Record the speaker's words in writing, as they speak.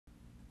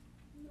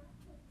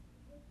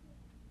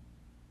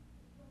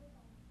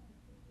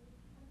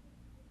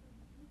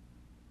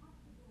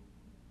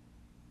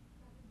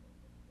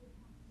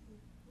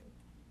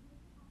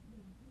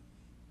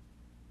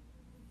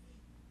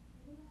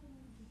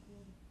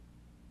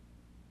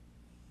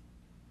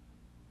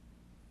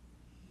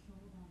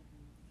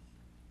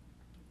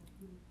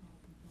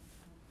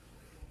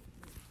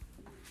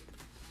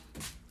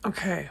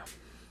Okay.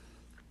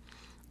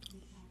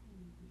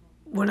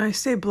 When I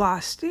say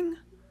blasting,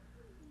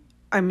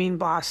 I mean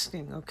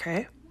blasting,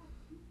 okay?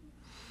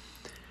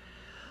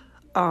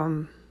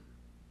 A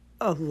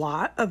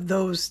lot of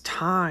those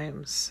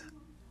times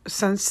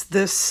since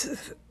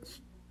this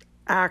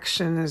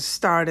action has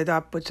started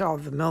up, which all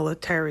the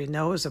military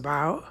knows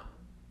about,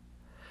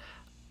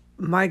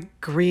 my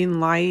green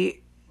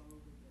light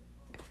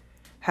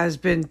has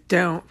been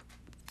don't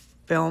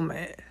film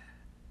it.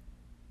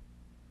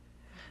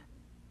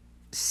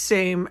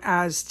 Same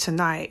as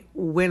tonight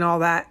when all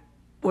that,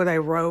 what I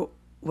wrote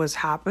was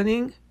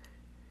happening,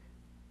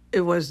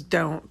 it was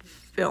don't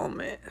film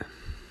it.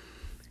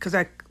 Because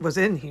I was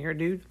in here,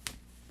 dude.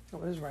 It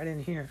was right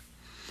in here.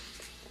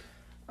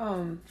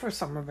 For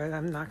some of it,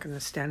 I'm not going to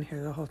stand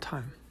here the whole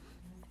time.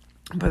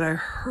 But I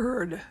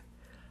heard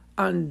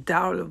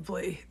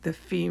undoubtedly the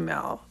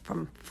female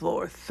from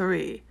floor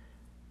 3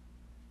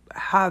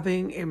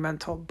 having a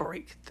mental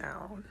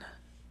breakdown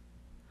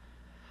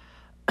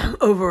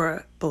over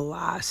a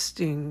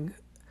blasting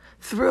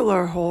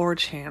thriller horror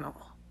channel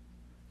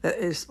that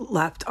is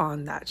left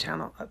on that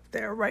channel up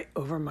there right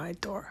over my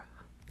door.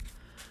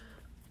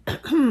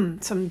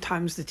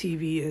 Sometimes the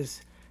TV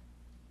is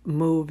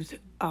moved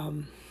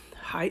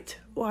height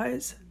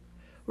wise.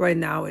 Right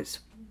now it's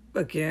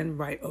again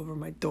right over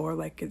my door,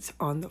 like it's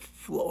on the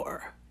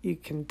floor. You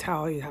can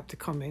tell, you have to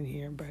come in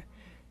here, but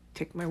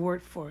take my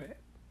word for it.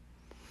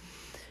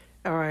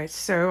 All right,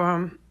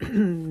 so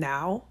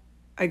now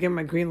I get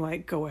my green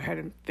light, go ahead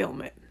and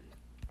film it.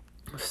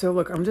 So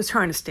look, I'm just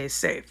trying to stay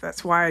safe.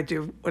 That's why I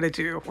do what I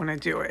do when I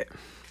do it.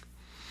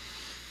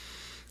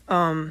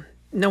 No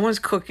one's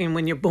cooking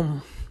when you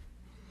boom,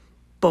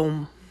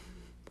 boom,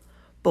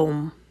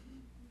 boom,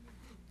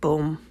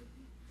 boom,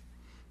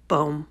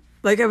 boom.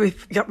 Like, you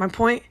got my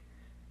point?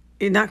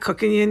 You're not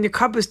cooking, you're in your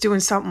cupboard's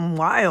doing something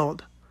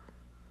wild.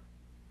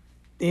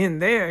 You're in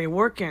there, you're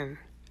working.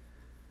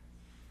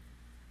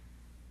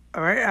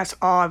 All right, that's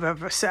all I've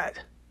ever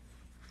said.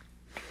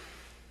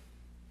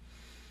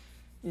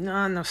 You're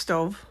not on the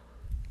stove.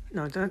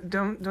 No,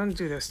 don't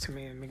do this to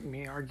me and make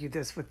me argue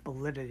this with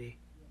validity.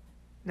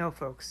 No,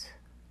 folks.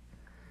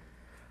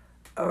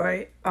 All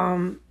right,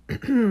 I'm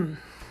gonna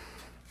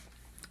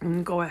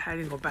go ahead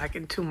and go back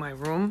into my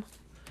room.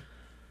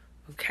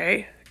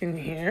 Okay, in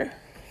here.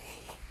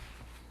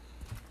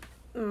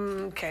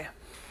 Okay.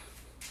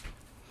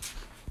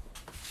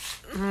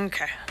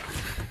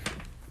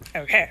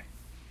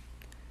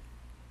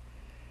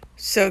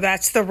 So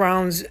that's the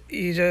rounds.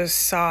 You just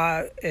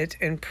saw it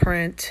in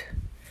print.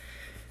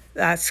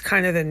 That's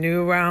kind of the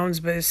new rounds,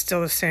 but it's still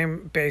the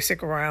same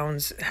basic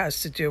rounds. It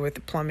has to do with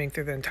the plumbing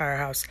through the entire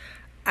house.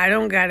 I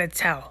don't gotta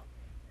tell.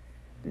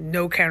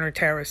 No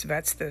counter-terrorist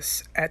vets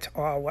this at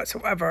all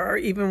whatsoever, or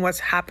even what's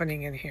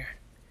happening in here.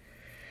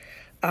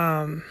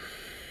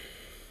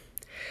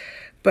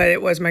 But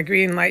it was my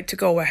green light to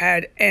go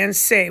ahead and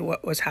say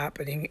what was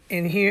happening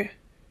in here.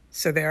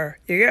 So there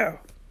you go.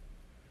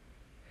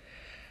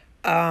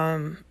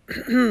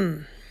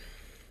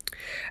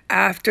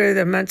 After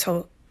the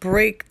mental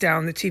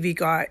breakdown, the TV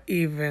got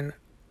even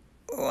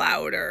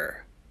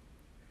louder.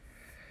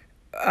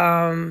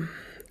 And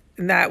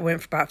that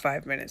went for about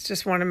 5 minutes.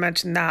 Just want to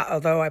mention that,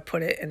 although I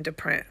put it into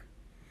print.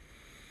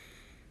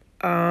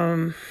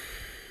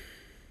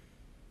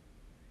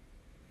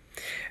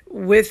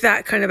 With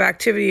that kind of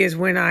activity is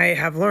when I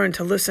have learned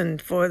to listen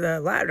for the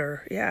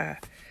ladder. Yeah.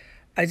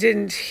 I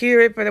didn't hear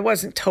it, but I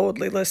wasn't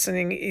totally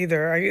listening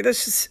either.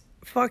 This is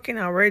fucking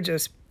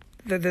outrageous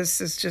that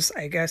this is just,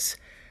 I guess,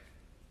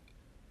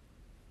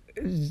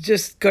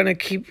 just gonna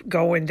keep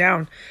going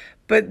down.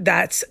 But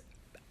that's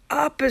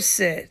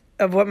opposite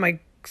of what my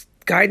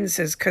guidance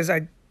is, because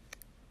I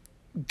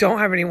don't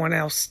have anyone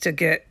else to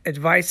get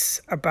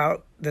advice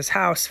about this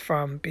house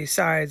from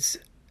besides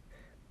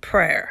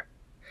prayer.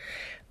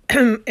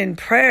 In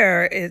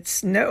prayer,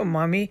 it's no,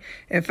 mommy.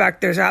 In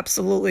fact, there's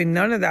absolutely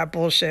none of that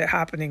bullshit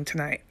happening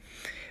tonight.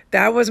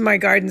 That was my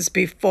guidance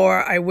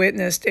before I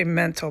witnessed a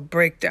mental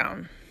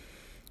breakdown.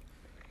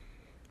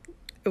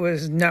 It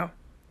was no.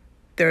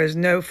 There is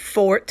no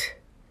fort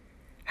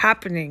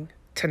happening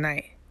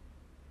tonight.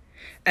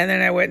 And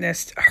then I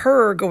witnessed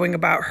her going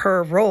about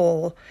her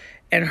role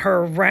and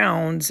her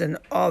rounds and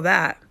all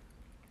that.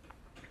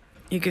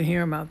 You can hear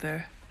them out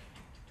there.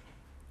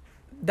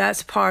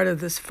 That's part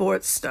of this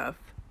fort stuff.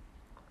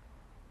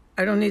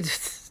 I don't need to,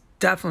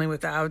 definitely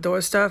with the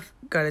outdoor stuff,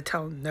 gotta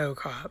tell no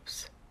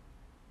cops.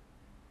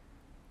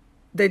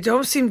 They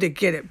don't seem to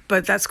get it,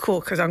 but that's cool,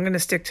 because I'm gonna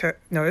stick to,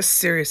 no, it's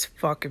serious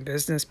fucking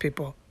business,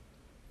 people.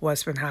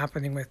 What's been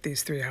happening with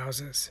these 3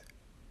 houses.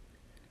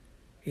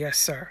 Yes,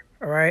 sir.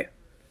 All right?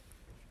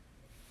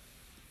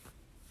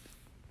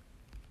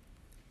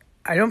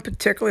 I don't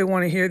particularly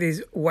want to hear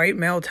these white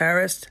male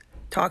terrorists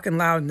talking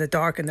loud in the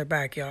dark in their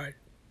backyard.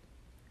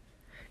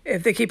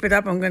 If they keep it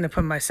up, I'm going to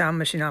put my sound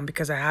machine on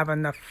because I have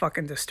enough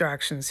fucking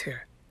distractions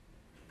here.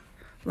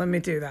 Let me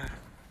do that.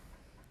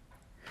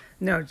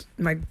 No,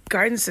 my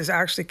guidance is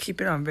actually keep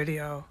it on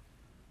video.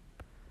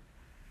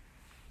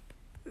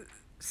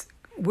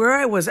 Where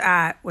I was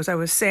at was I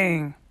was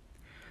saying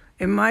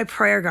In my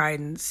prayer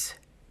guidance,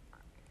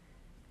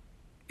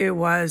 it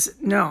was,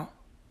 no,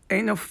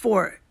 ain't no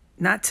fort.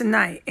 Not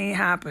tonight. Ain't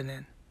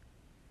happening.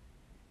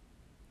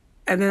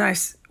 And then I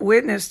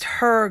witnessed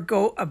her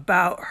go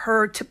about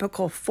her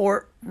typical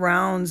fort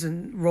rounds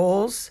and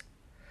roles,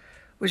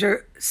 which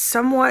are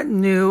somewhat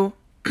new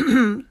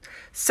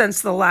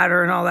since the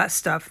ladder and all that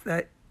stuff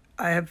that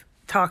I have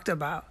talked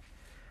about.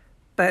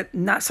 But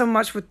not so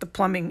much with the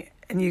plumbing.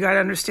 And you got to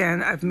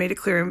understand, I've made it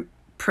clear in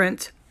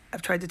print.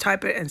 I've tried to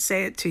type it and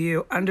say it to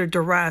you under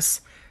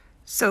duress.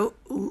 So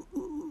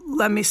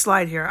let me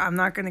slide here. I'm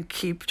not going to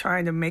keep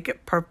trying to make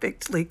it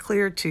perfectly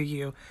clear to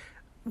you.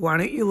 Why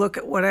don't you look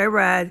at what I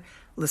read,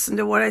 listen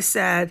to what I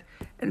said,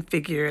 and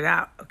figure it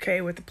out, okay?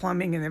 With the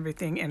plumbing and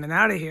everything in and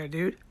out of here,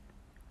 dude.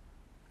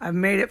 I've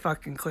made it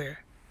fucking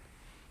clear.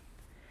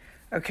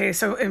 Okay,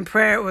 so in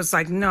prayer it was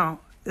like, no,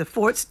 the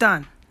fort's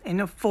done. Ain't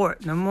no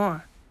fort, no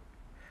more.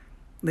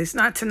 At least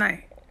not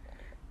tonight.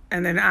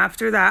 And then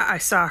after that, I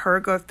saw her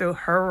go through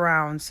her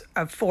rounds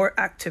of fort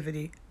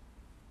activity.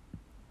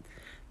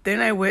 Then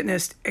I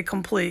witnessed a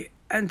complete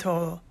and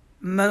total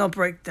mental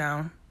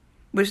breakdown,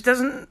 which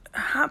doesn't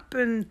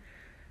happen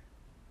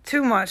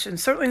too much, and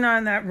certainly not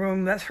in that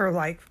room. That's her,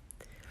 like,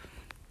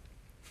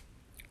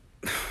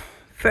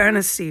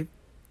 fantasy,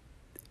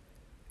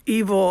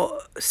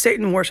 evil,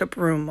 Satan worship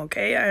room,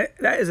 okay?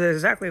 That is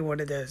exactly what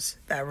it is,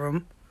 that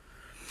room.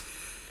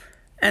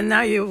 And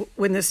now you're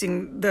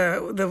witnessing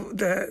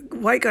the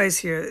white guys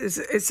here.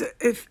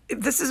 If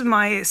this is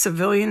my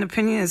civilian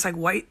opinion, it's like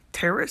white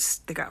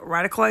terrorists. They got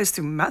radicalized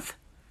through meth.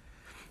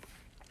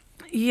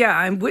 Yeah,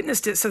 I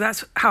witnessed it, so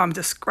that's how I'm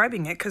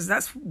describing it, because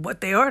that's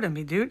what they are to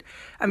me, dude.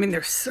 I mean,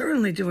 they're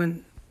certainly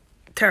doing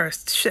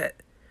terrorist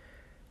shit.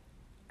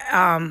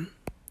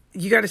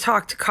 You got to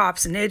talk to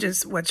cops and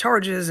agents, what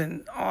charges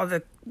and all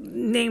the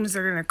names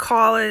they're going to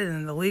call it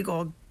and the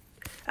legal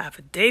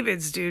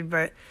affidavits, dude,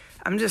 but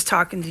I'm just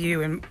talking to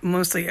you in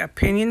mostly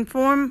opinion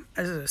form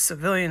as a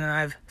civilian, and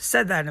I've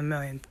said that a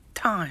million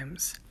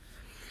times.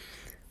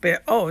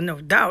 But, oh,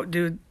 no doubt,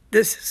 dude,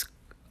 this is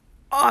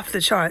off the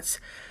charts.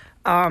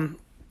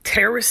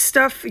 Terrorist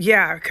stuff,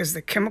 yeah, because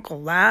the chemical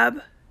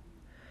lab,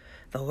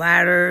 the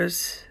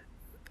ladders,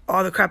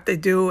 all the crap they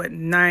do at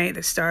night,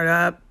 they start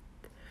up.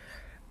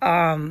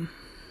 I'm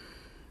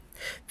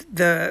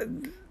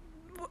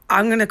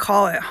going to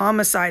call it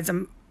homicides.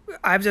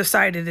 I've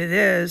decided it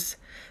is,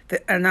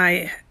 and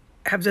I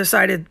have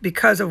decided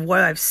because of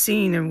what I've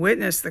seen and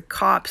witnessed, the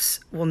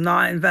cops will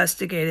not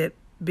investigate it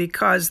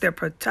because they're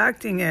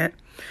protecting it.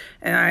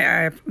 And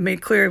I've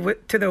made clear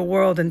to the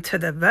world and to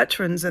the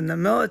veterans and the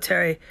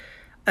military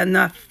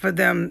enough for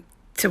them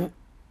to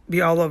be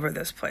all over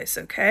this place,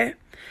 okay?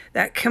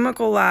 That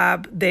chemical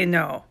lab, they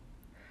know.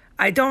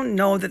 I don't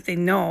know that they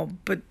know,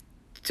 but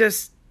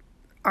just,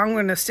 I'm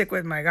going to stick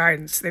with my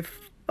guidance. They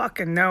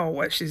fucking know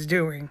what she's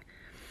doing.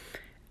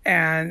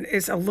 And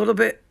it's a little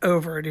bit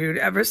over, dude.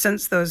 Ever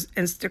since those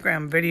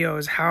Instagram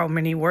videos, how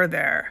many were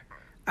there?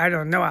 I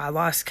don't know. I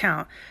lost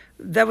count.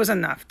 That was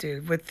enough,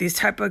 dude. With these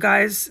type of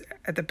guys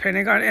at the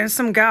Pentagon and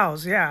some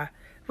gals, yeah,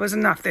 it was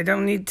enough. They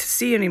don't need to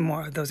see any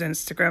more of those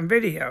Instagram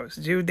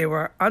videos, dude. They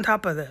were on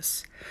top of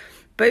this.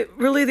 But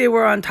really, they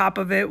were on top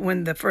of it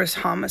when the first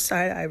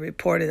homicide I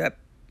reported up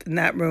in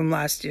that room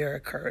last year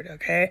occurred,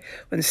 okay?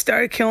 When they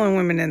started killing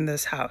women in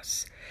this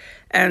house.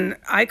 And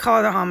I call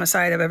it a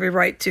homicide. I have every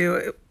right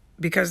to,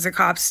 because the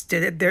cops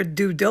did their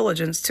due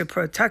diligence to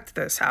protect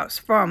this house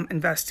from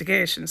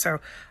investigation. So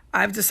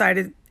I've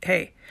decided,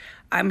 hey,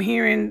 I'm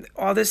hearing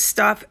all this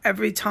stuff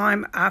every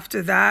time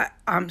after that.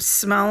 I'm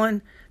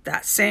smelling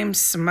that same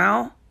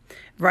smell.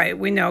 Right,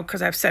 we know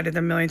because I've said it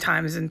a million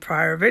times in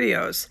prior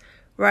videos.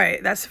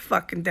 Right, that's a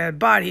fucking dead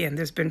body, and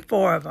there's been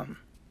 4 of them.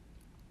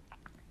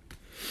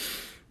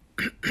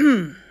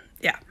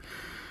 Yeah.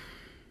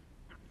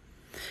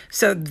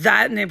 So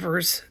that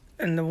neighbors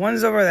and the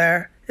ones over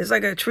there, it's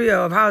like a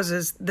trio of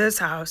houses. This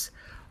house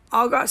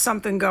all got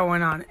something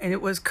going on, and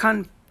it was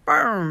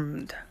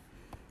confirmed.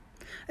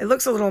 It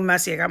looks a little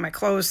messy. I got my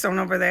clothes thrown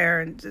over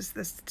there, and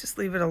just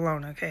leave it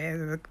alone, okay?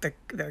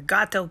 The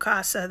gato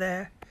casa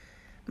there,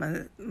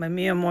 my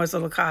mi amor's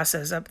little casa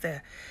is up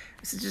there.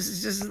 So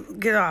just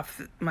get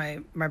off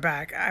my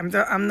back.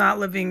 I'm not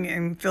living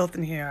in filth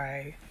in here.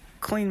 I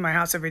clean my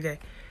house every day.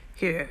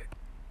 Here,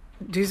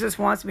 Jesus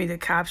wants me to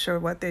capture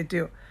what they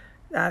do.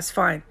 That's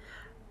fine.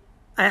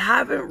 I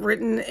haven't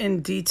written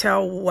in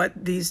detail what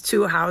these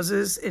 2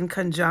 houses in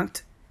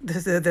conjunct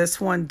this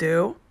one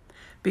do,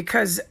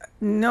 because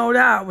no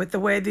doubt with the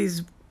way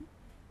these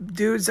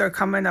dudes are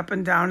coming up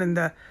and down in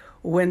the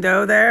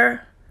window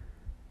there,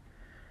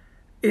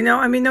 you know,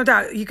 I mean, no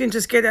doubt you can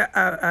just get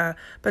a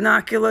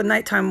binocular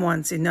nighttime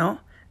ones, you know,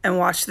 and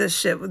watch this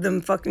shit with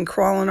them fucking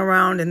crawling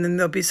around, and then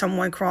there'll be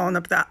someone crawling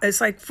up that. It's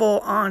like full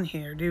on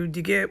here, dude. Do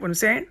you get what I'm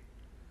saying?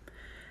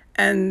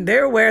 And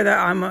they're aware that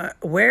I'm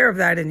aware of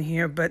that in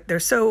here, but they're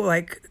so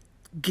like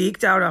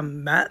geeked out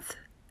on meth.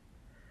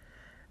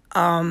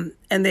 And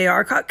they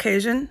are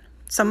Caucasian.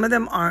 Some of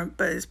them aren't,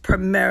 but it's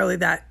primarily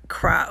that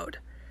crowd.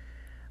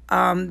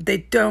 They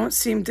don't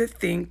seem to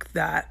think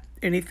that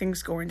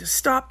anything's going to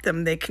stop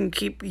them. They can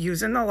keep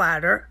using the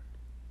ladder,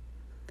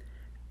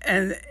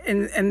 and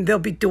they'll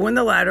be doing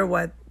the ladder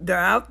while they're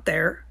out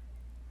there,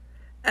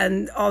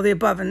 and all the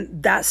above.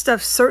 And that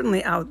stuff's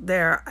certainly out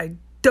there. I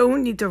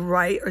don't need to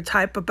write or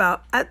type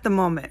about at the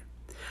moment.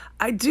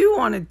 I do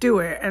want to do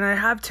it, and I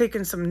have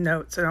taken some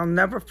notes, and I'll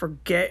never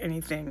forget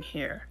anything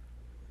here.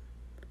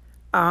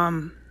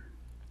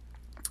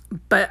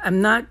 But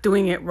I'm not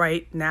doing it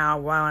right now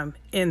while I'm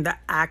in the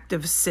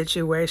active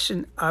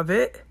situation of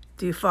it.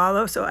 Do you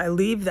follow? So I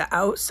leave the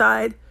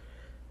outside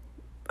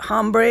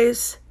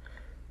hombres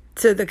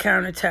to the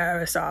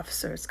counter-terrorist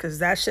officers, because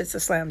that shit's a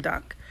slam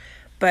dunk.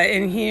 But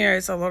in here,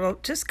 it's a little,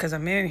 just because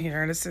I'm in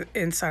here, and it's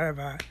inside of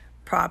a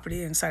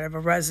property, inside of a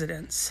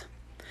residence.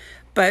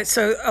 But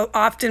so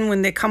often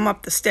when they come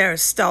up the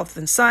stairs stealth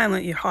and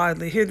silent, you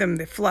hardly hear them.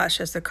 They flush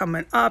as they're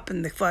coming up,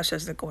 and they flush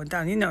as they're going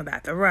down. You know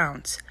that, the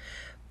rounds.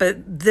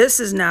 But this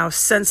is now,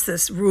 since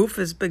this roof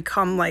has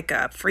become like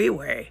a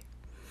freeway,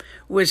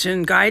 which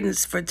in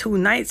guidance for 2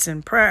 nights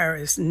in prayer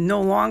is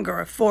no longer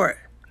a fort.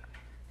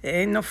 It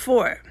ain't no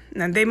fort.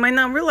 And they might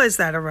not realize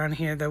that around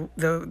here,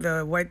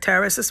 the white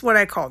terrorists. Is what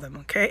I call them,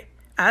 okay?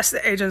 Ask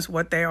the agents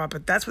what they are,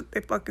 but that's what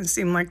they fucking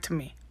seem like to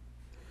me.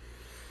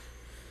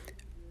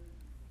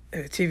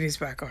 The TV's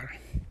back on.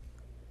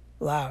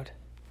 Loud.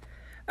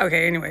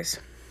 Okay, anyways.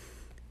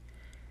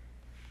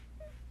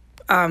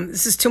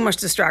 This is too much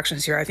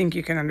distractions here. I think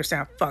you can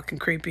understand how fucking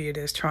creepy it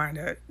is trying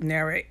to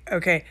narrate.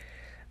 Okay.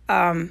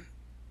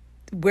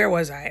 Where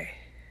was I?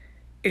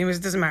 Anyways,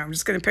 it doesn't matter. I'm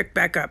just going to pick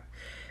back up.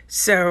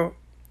 So,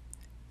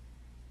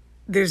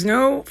 there's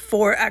no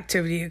fort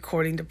activity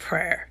according to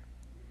prayer.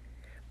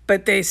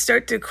 But they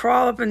start to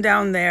crawl up and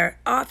down there.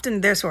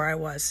 Often this where I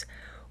was.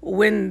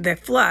 When they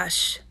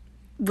flush,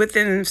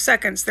 within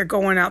seconds, they're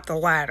going out the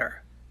ladder.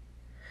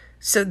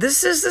 So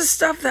this is the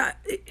stuff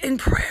that in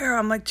prayer,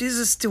 I'm like,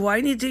 Jesus, do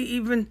I need to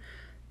even...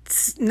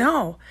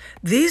 No.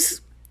 These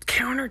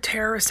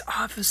counter-terrorist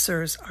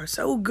officers are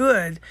so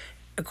good,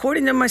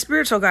 according to my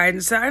spiritual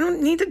guidance, that I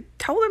don't need to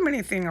tell them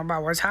anything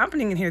about what's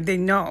happening in here. They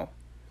know.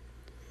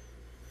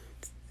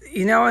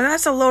 You know, and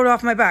that's a load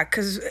off my back.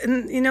 Because,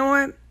 you know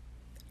what?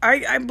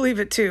 I believe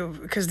it too.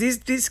 Because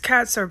these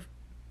cats are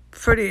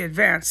pretty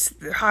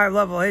advanced,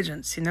 high-level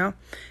agents, you know?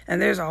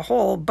 And there's a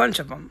whole bunch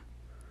of them.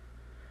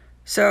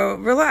 So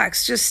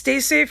relax, just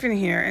stay safe in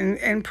here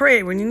and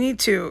pray when you need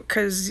to,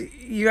 because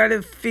you got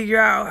to figure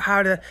out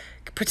how to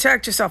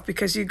protect yourself,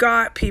 because you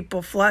got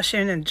people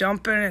flushing and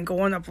jumping and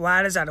going up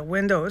ladders out of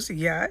windows.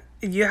 Yeah,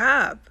 you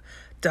have.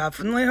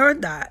 Definitely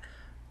heard that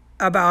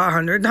about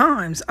 100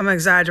 times. I'm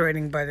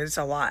exaggerating, but it's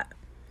a lot.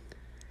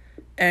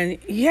 And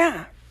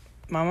yeah,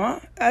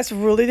 mama, that's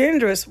really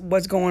dangerous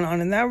what's going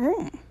on in that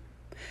room.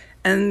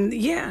 And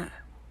yeah,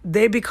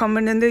 they be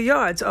coming in their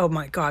yards. Oh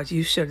my God,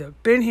 you should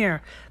have been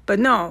here. But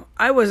no,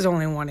 I was the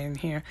only one in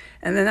here.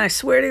 And then I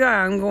swear to God,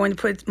 I'm going to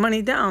put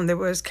money down. There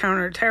was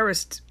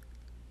counter-terrorist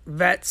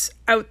vets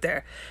out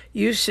there.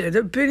 You should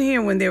have been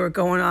here when they were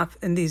going off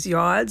in these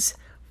yards.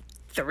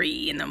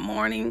 3 in the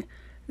morning.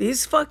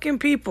 These fucking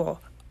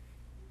people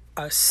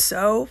are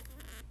so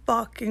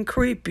fucking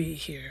creepy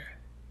here.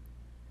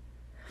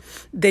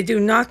 They do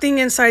nothing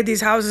inside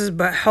these houses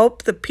but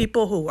help the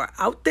people who are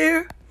out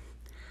there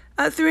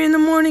at 3 in the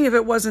morning if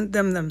it wasn't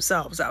them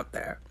themselves out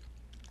there.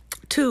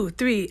 2,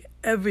 3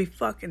 every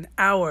fucking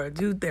hour,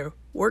 dude, they're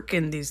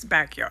working these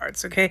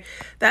backyards, okay?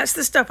 That's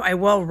the stuff I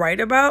will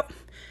write about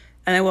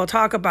and I will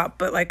talk about,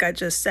 but like I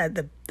just said,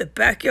 the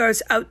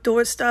backyards,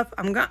 outdoor stuff,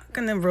 I'm not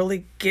going to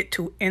really get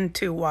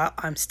into while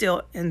I'm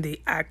still in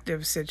the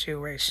active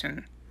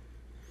situation.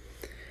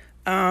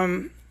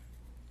 I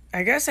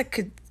guess I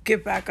could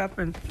get back up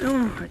and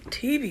my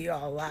TV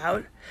all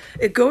loud.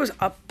 It goes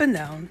up and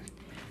down.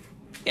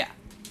 Yeah.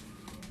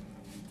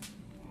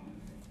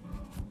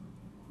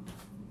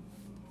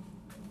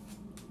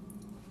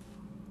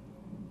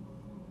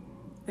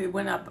 It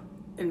went up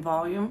in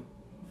volume,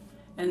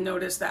 and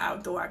notice the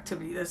outdoor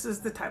activity. This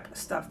is the type of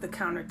stuff the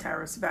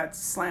counter-terrorist vets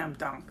slam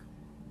dunk.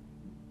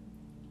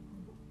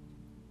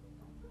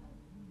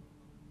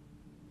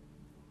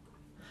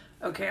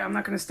 Okay, I'm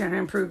not going to stand here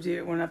and prove to you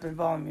it went up in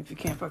volume if you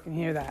can't fucking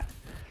hear that.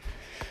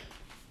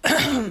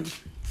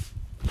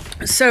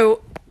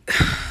 So,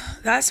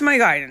 that's my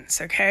guidance,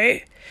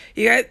 okay?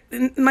 You got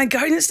my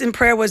guidance in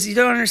prayer was you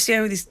don't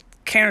understand who these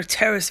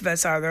counter-terrorist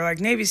vets are. They're like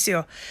Navy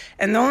SEAL.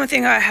 And the only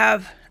thing I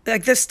have...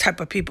 like this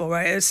type of people,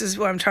 right? This is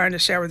what I'm trying to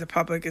share with the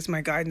public is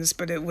my guidance,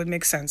 but it would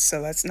make sense.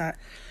 So let's not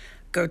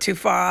go too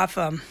far off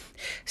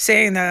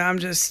saying that I'm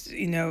just,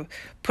 you know,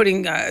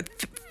 putting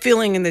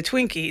feeling in the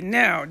Twinkie.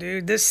 No,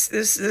 dude, this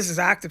is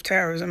active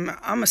terrorism.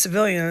 I'm a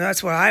civilian, and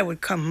that's what I would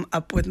come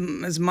up with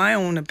as my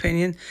own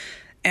opinion.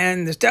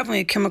 And there's definitely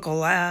a chemical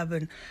lab,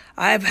 and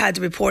I've had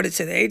to report it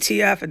to the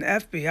ATF and the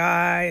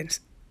FBI and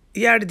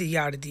yada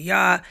yada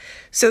yada.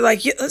 So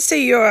like, let's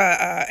say you're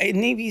a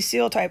Navy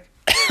SEAL type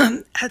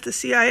at the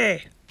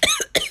CIA.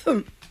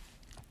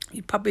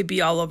 You'd probably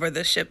be all over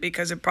this shit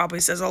because it probably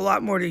says a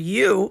lot more to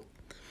you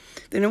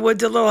than it would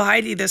to little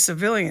Heidi, the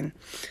civilian.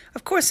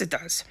 Of course it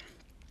does.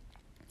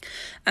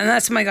 And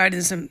that's my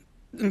guidance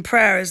in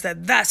prayer is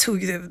that that's who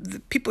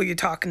the people you're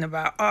talking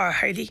about are,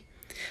 Heidi.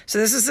 So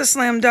this is a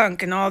slam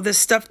dunk, and all this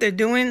stuff they're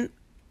doing,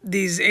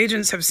 these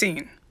agents have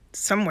seen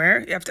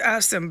somewhere. You have to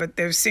ask them, but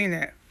they've seen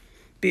it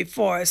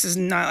before. This is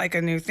not like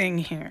a new thing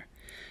here,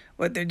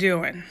 what they're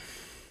doing.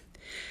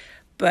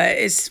 But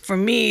it's, for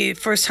me,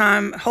 first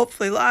time,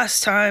 hopefully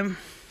last time,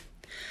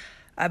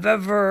 I've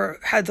ever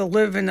had to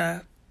live in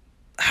a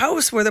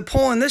house where they're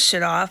pulling this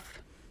shit off.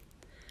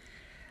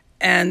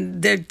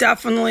 And they're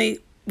definitely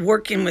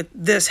working with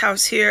this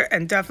house here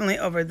and definitely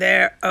over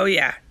there. Oh,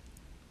 yeah.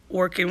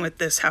 Working with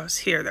this house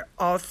here. They're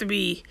all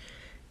three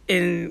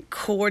in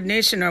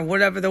coordination, or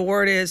whatever the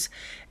word is.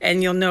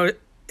 And you'll know,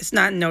 it's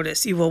not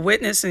notice. You will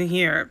witness and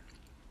hear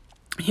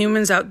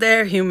humans out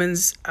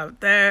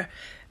there,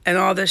 and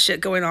all this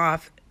shit going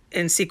off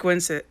in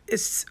sequence.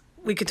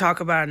 We could talk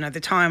about it another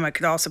time. I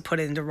could also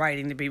put it into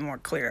writing to be more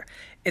clear.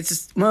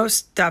 It's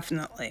most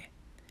definitely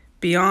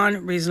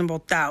beyond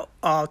reasonable doubt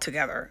all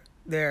together.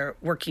 They're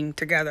working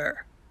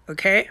together,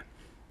 okay?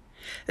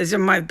 These are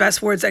my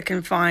best words I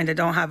can find. I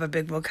don't have a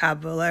big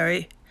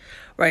vocabulary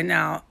right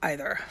now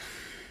either.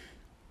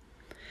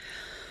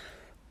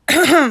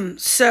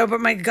 So,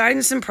 but my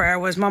guidance and prayer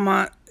was,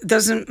 Mama, it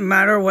doesn't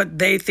matter what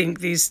they think,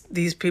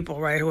 these people,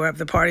 right, who have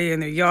the party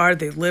in their yard,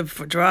 they live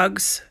for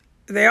drugs.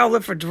 They all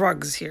live for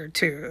drugs here,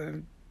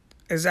 too.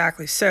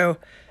 Exactly. So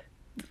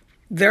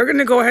they're going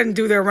to go ahead and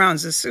do their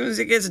rounds as soon as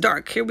it gets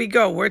dark. Here we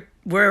go.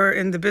 We're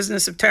in the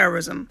business of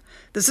terrorism.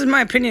 This is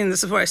my opinion.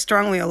 This is what I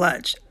strongly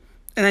allege.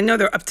 And I know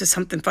they're up to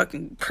something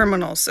fucking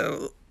criminal,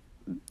 so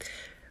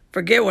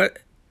forget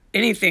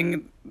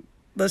anything.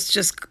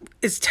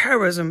 It's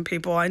terrorism,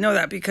 people. I know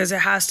that because it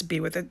has to be,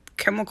 with a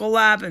chemical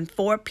lab and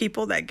 4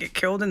 people that get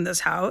killed in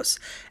this house,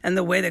 and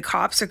the way the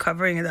cops are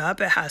covering it up,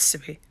 it has to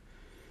be.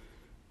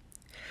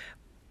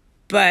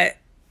 But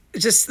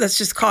let's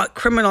just call it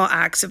criminal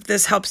acts if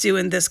this helps you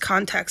in this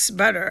context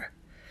better.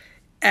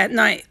 At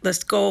night,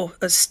 let's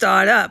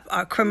start up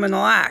our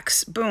criminal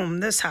acts.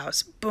 Boom, this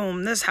house.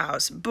 Boom, this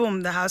house.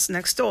 Boom, the house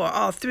next door.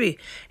 All 3.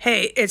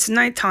 Hey, it's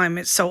nighttime.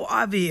 It's so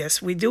obvious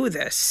we do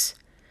this.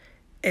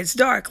 It's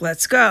dark.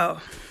 Let's go.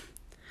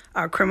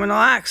 Our criminal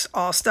acts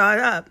all start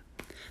up.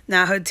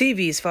 Now her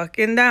TV's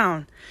fucking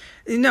down.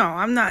 No,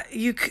 I'm not.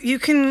 You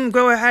can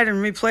go ahead and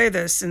replay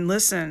this and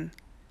listen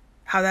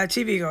how that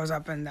TV goes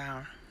up and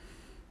down.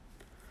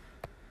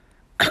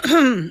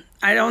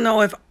 I don't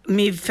know if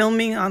me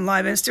filming on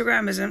live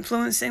Instagram is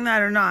influencing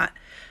that or not.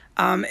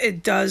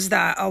 It does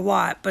that a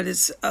lot, but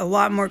it's a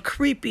lot more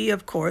creepy,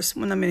 of course,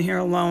 when I'm in here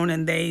alone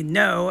and they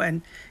know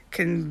and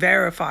can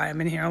verify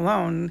I'm in here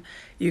alone.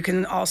 You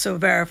can also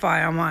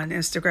verify I'm on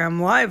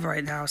Instagram Live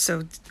right now,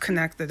 so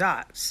connect the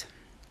dots.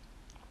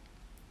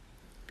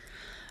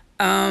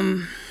 But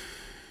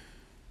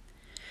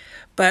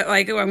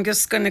like, I'm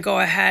just going to go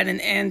ahead and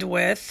end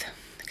with,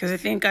 because I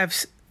think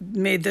I've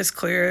made this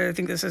clear. I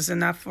think this is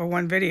enough for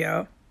one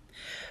video.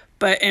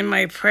 But in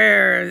my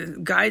prayer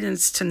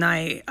guidance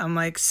tonight, I'm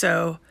like,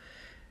 so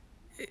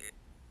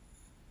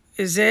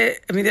is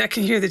it, I mean, I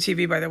can hear the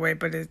TV, by the way,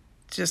 but it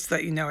just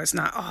let you know it's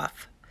not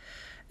off.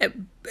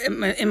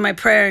 In my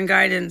prayer and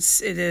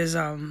guidance, it is,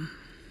 I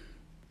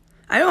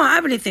don't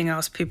have anything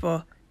else,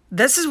 people.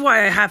 This is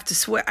why I have to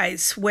swear. I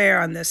swear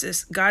on this.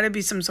 It's got to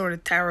be some sort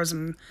of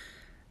terrorism.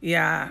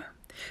 Yeah.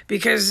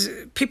 Because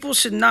people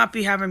should not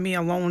be having me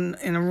alone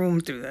in a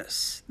room through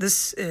this.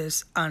 This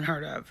is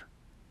unheard of.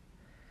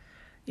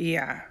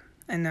 Yeah,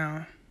 I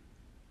know.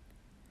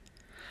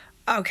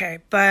 Okay,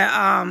 but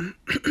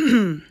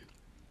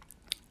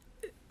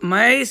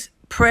my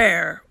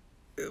prayer,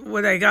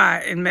 what I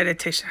got in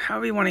meditation,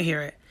 however you want to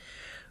hear it,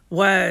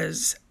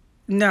 was,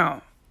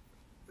 no,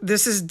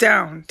 this is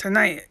down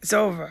tonight. It's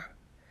over.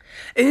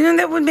 And you know,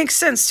 that would make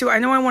sense too. I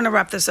know I want to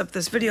wrap this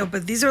video,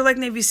 but these are like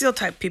Navy SEAL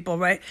type people,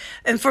 right?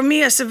 And for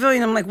me, a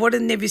civilian, I'm like, what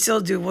did Navy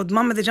SEAL do? Well,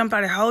 Mama, they jump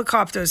out of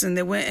helicopters and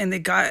they went and they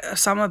got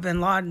Osama bin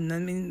Laden. I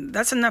mean,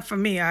 that's enough for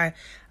me. I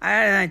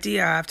had an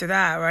idea after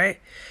that, right?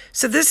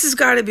 So this has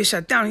got to be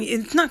shut down.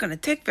 It's not going to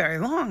take very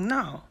long,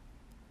 no.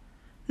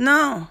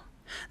 No.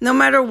 No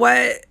matter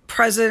what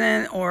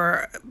president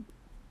or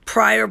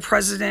prior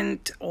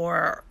president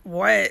or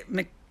what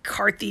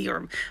McCarthy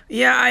or,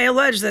 yeah, I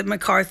allege that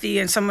McCarthy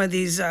and some of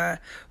these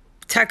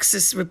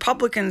Texas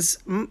Republicans,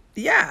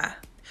 yeah,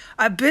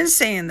 I've been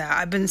saying that.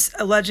 I've been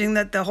alleging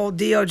that the whole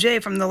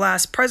DOJ from the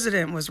last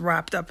president was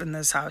wrapped up in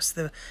this house.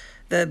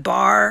 The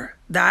bar,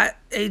 that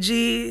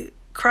AG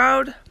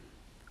crowd.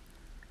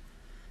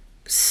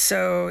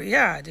 So,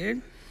 yeah,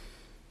 dude.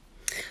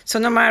 So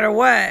no matter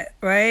what,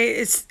 right,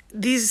 it's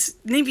these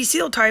Navy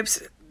SEAL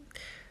types,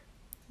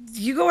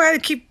 you go ahead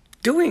and keep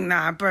doing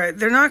that, but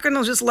they're not going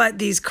to just let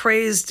these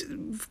crazed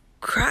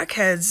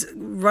crackheads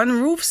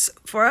run roofs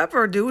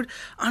forever, dude,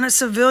 on a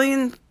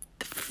civilian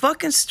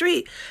fucking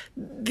street.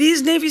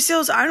 These Navy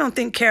SEALs, I don't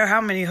think care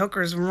how many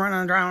hookers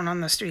run around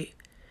on the street.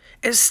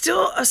 It's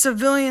still a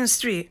civilian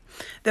street.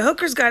 The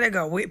hookers got to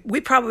go.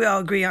 We probably all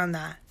agree on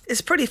that.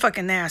 It's pretty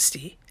fucking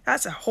nasty.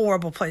 That's a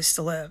horrible place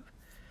to live.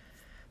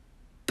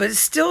 But it's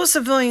still a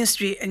civilian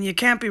street, and you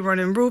can't be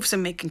running roofs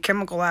and making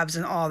chemical labs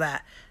and all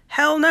that.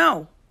 Hell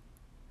no.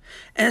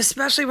 And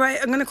especially, right,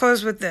 I'm going to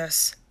close with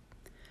this.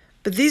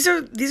 But these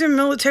are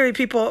military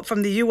people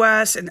from the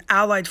U.S. and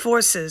allied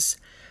forces.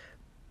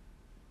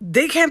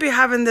 They can't be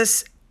having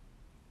this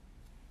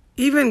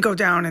even go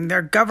down in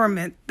their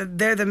government that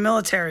they're the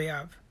military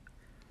of.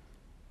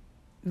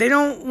 They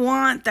don't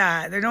want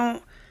that. They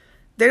don't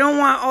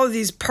want all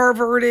these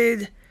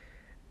perverted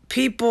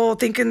people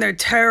thinking they're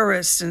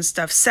terrorists and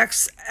stuff.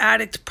 Sex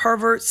addict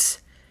perverts.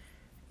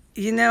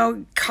 You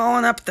know,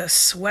 calling up the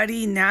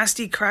sweaty,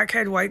 nasty,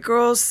 crackhead white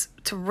girls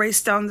to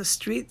race down the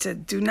street to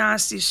do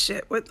nasty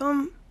shit with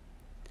them.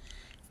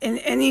 In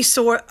any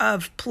sort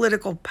of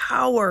political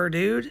power,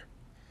 dude.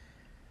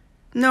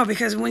 No,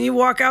 because when you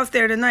walk out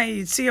there tonight,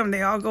 you'd see them.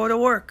 They all go to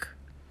work.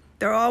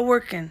 They're all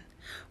working.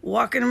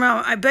 Walking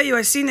around. I bet you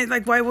I seen it.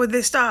 Like, why would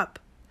they stop?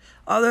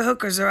 All the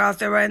hookers are out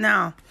there right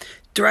now.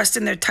 Dressed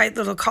in their tight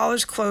little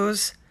college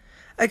clothes.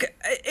 Like,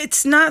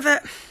 it's not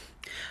that...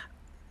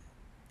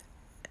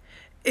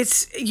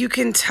 you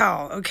can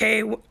tell,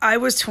 okay? I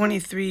was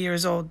 23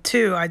 years old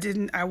too.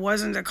 I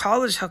wasn't a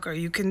college hooker.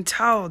 You can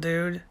tell,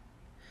 dude.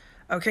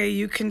 Okay,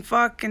 you can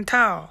fucking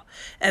tell.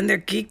 And they're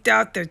geeked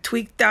out, they're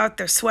tweaked out,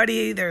 they're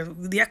sweaty, they're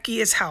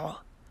yucky as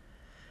hell.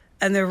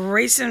 And they're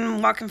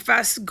racing, walking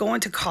fast,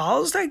 going to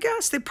calls, I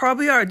guess. They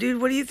probably are,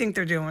 dude. What do you think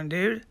they're doing,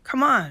 dude?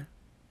 Come on.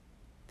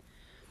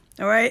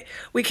 All right?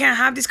 We can't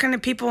have these kind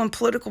of people in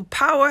political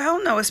power.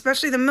 Hell no,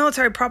 especially the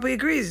military probably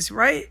agrees,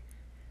 right?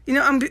 You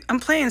know, I'm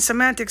playing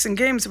semantics and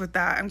games with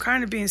that. I'm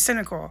kind of being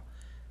cynical.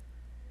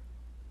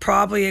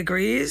 Probably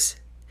agrees.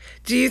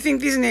 Do you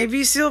think these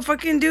Navy SEAL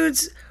fucking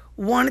dudes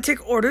want to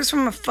take orders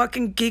from a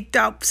fucking geeked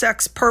out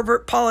sex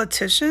pervert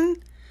politician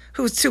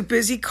who's too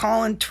busy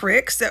calling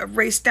tricks that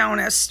race down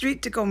S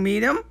Street to go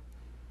meet him?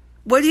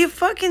 What do you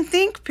fucking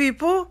think,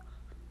 people?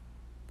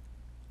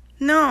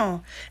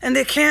 No. And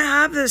they can't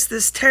have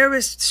this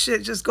terrorist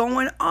shit just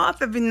going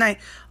off every night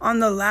on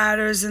the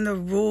ladders and the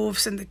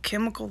roofs and the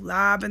chemical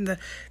lab and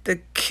the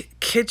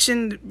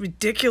kitchen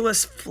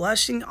ridiculous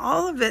flushing,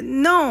 all of it.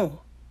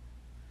 No.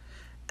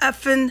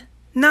 Effing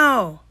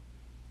no.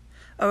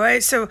 All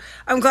right? So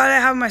I'm glad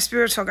I have my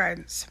spiritual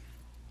guidance.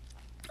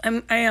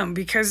 I am,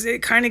 because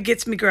it kind of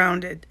gets me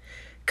grounded.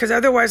 Because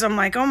otherwise I'm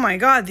like, oh my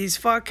God, these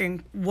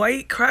fucking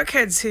white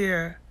crackheads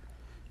here.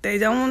 They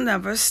don't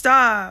never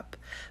stop.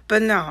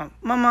 But no,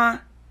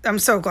 Mama, I'm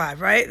so glad,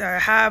 right, that I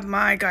have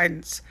my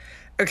guidance.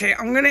 Okay,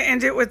 I'm going to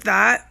end it with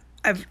that.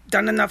 I've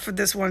done enough for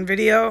this one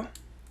video.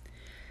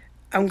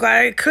 I'm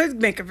glad I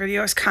could make a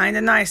video. It's kind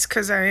of nice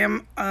because I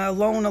am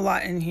alone a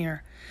lot in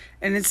here.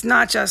 And it's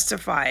not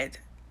justified.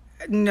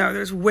 No,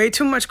 there's way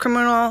too much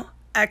criminal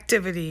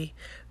activity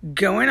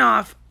going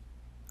off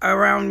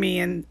around me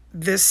in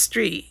this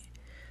street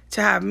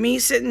to have me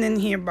sitting in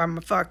here by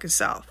my fucking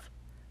self.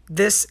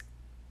 This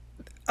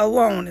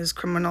alone is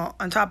criminal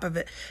on top of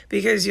it,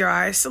 because you're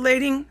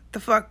isolating the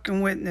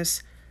fucking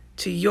witness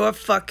to your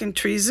fucking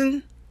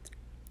treason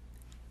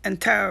and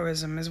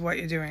terrorism is what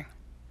you're doing.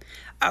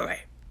 All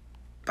right.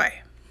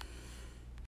 Bye.